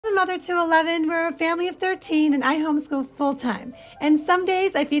mother to 11. We're a family of 13 and I homeschool full-time. And some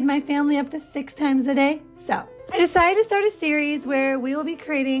days I feed my family up to 6 times a day. So I decided to start a series where we will be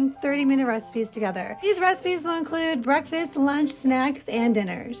creating 30-minute recipes together. These recipes will include breakfast, lunch, snacks, and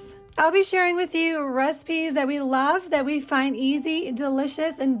dinners. I'll be sharing with you recipes that we love, that we find easy,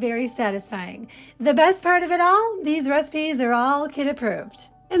 delicious, and very satisfying. The best part of it all, these recipes are all kid approved.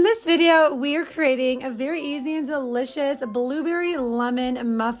 In this video, we are creating a very easy and delicious blueberry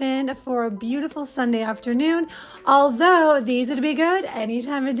lemon muffin for a beautiful Sunday afternoon, although these would be good any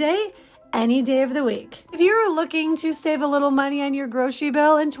time of day, any day of the week. If you're looking to save a little money on your grocery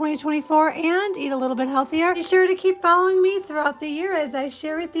bill in 2024 and eat a little bit healthier, be sure to keep following me throughout the year as I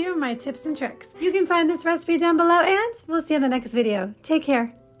share with you my tips and tricks. You can find this recipe down below, and we'll see you in the next video. Take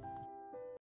care.